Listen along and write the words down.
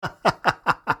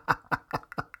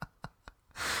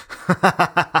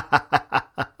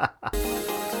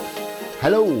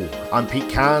Hello, I'm Pete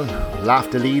Can,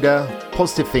 laughter leader,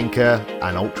 positive thinker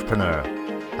and entrepreneur.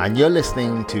 And you're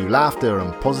listening to Laughter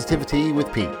and Positivity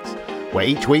with Pete, where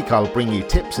each week I'll bring you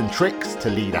tips and tricks to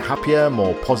lead a happier,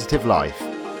 more positive life.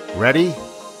 Ready?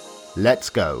 Let's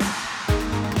go.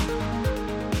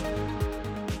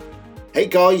 Hey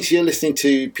guys, you're listening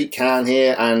to Pete Can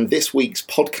here, and this week's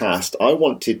podcast I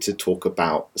wanted to talk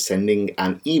about sending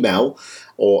an email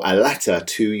or a letter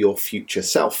to your future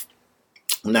self.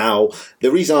 Now,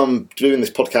 the reason I'm doing this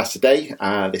podcast today,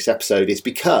 this episode, is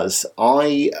because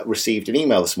I received an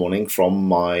email this morning from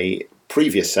my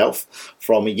previous self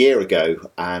from a year ago,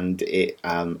 and it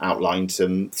outlined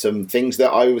some things that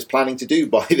I was planning to do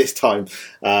by this time,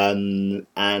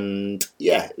 and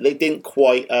yeah, they didn't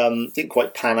quite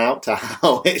pan out to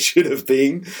how it should have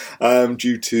been,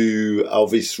 due to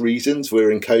obvious reasons.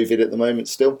 We're in COVID at the moment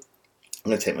still. I'm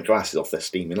going to take my glasses off, they're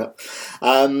steaming up. But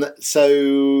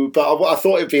I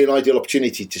thought it'd be an ideal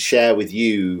opportunity to share with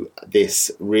you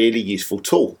this really useful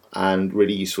tool and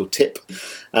really useful tip.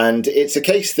 And it's a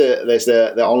case that there's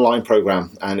the online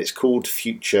program, and it's called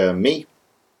Future Me,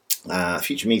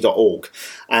 futureme.org.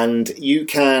 And you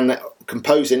can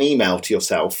compose an email to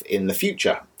yourself in the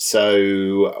future.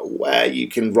 So where you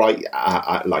can write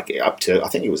up to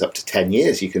 10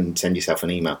 years, you can send yourself an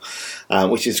email,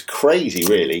 which is crazy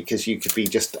really, because you could be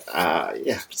just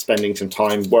spending some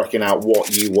time working out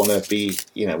what you want to be,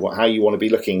 how you want to be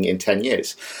looking in 10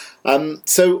 years.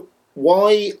 So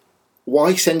why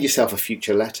send yourself a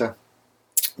future letter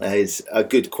is a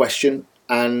good question.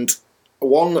 And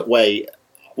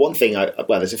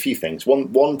there's a few things.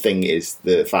 One thing is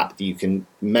the fact that you can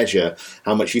measure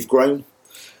how much you've grown,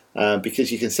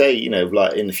 because you can say,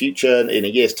 like in the future, in a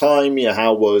year's time,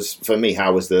 how was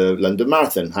the London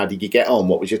Marathon? How did you get on?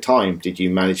 What was your time? Did you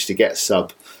manage to get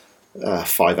sub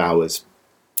 5 hours?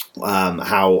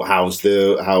 How's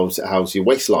your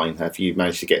waistline? Have you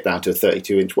managed to get down to a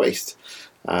 32-inch waist?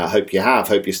 Hope you have.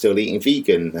 Hope you're still eating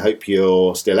vegan. Hope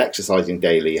you're still exercising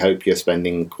daily. Hope you're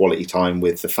spending quality time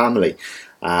with the family.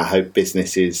 Hope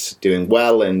business is doing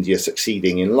well and you're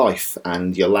succeeding in life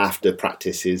and your laughter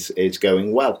practice is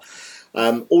going well.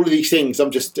 All of these things,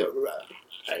 I'm just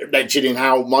mentioning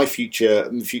how my future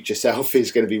self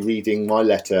is going to be reading my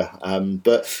letter.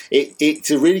 But it's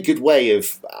a really good way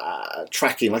of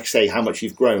tracking, like I say, how much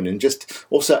you've grown, and just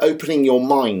also opening your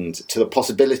mind to the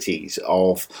possibilities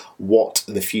of what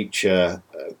the future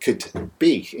could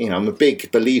be. I'm a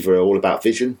big believer all about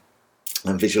vision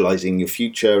and visualizing your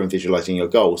future and visualizing your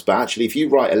goals. But actually, if you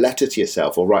write a letter to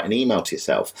yourself or write an email to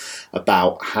yourself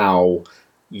about how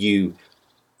you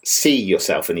see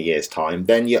yourself in a year's time,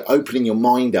 then you're opening your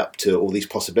mind up to all these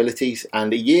possibilities.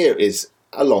 And a year is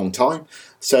a long time.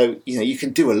 So, you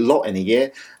can do a lot in a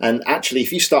year. And actually,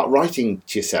 if you start writing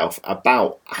to yourself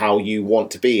about how you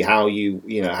want to be,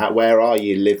 where are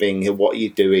you living, what are you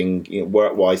doing,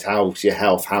 work-wise, how's your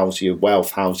health, how's your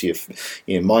wealth, how's your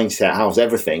mindset, how's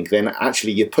everything, then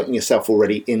actually you're putting yourself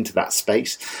already into that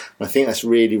space. And I think that's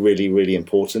really, really, really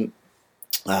important.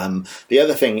 The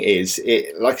other thing is,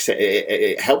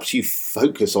 it helps you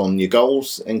focus on your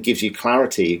goals and gives you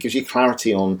clarity. It gives you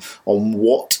clarity on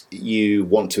what you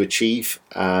want to achieve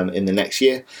in the next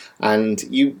year. And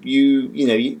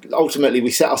ultimately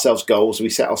we set ourselves goals, we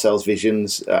set ourselves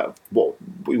visions, what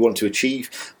we want to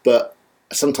achieve. But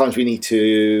sometimes we need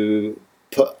to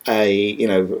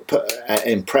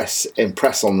impress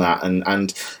on that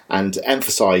and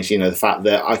emphasize, the fact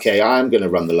that, okay, I am going to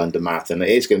run the London Marathon. It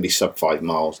is going to be sub 5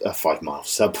 minutes. 5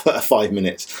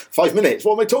 minutes.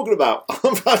 What am I talking about?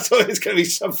 I thought it's going to be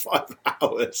sub 5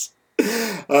 hours.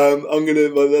 I'm going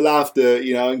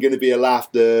to be a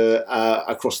laughter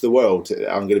across the world.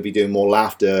 I'm going to be doing more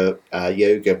laughter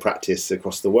yoga practice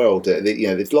across the world.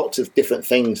 There's lots of different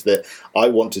things that I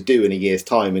want to do in a year's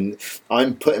time, and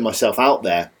I'm putting myself out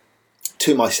there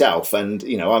to myself, and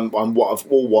I'm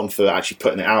all one for actually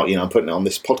putting it out. I'm putting it on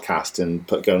this podcast and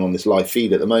going on this live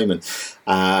feed at the moment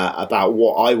about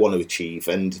what I want to achieve.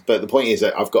 But the point is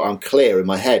that I'm clear in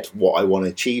my head what I want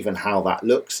to achieve and how that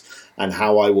looks and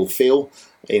how I will feel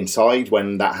inside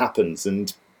when that happens.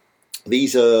 And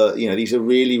these are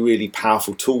really, really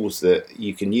powerful tools that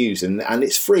you can use, and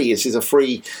it's free. This is a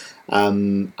free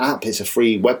app. It's a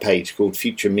free webpage called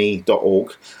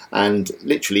futureme.org, and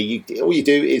literally all you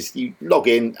do is you log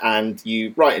in and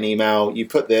you write an email. You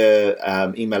put the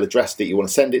email address that you want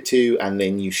to send it to, and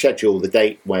then you schedule the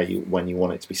date when you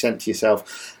want it to be sent to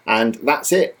yourself, and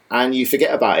that's it. And you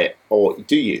forget about it, or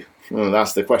do you? Well,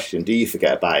 that's the question. Do you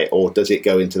forget about it, or does it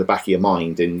go into the back of your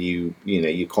mind and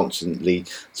you're constantly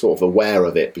sort of aware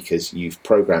of it because you've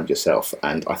programmed yourself?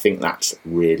 And I think that's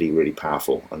really, really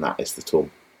powerful, and that is the tool.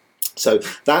 So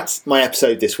that's my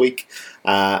episode this week,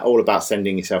 all about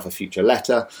sending yourself a future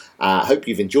letter. I hope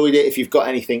you've enjoyed it. If you've got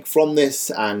anything from this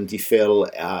and you feel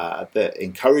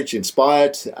encouraged,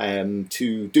 inspired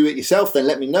to do it yourself, then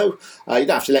let me know. You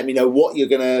don't have to let me know what you're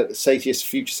going to say to your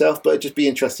future self, but it'd just be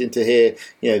interesting to hear,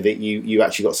 that you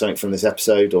actually got something from this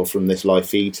episode or from this live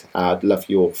feed. I'd love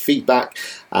your feedback,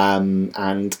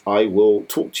 and I will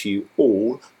talk to you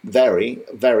all very,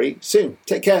 very soon.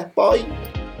 Take care. Bye.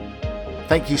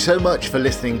 Thank you so much for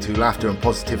listening to Laughter and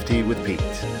Positivity with Pete.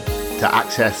 To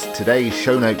access today's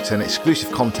show notes and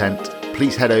exclusive content,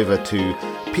 please head over to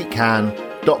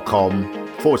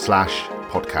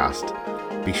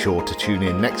petecan.com/podcast. Be sure to tune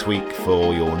in next week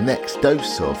for your next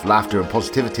dose of laughter and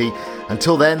positivity.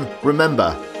 Until then,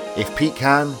 remember, if Pete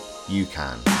can, you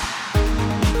can.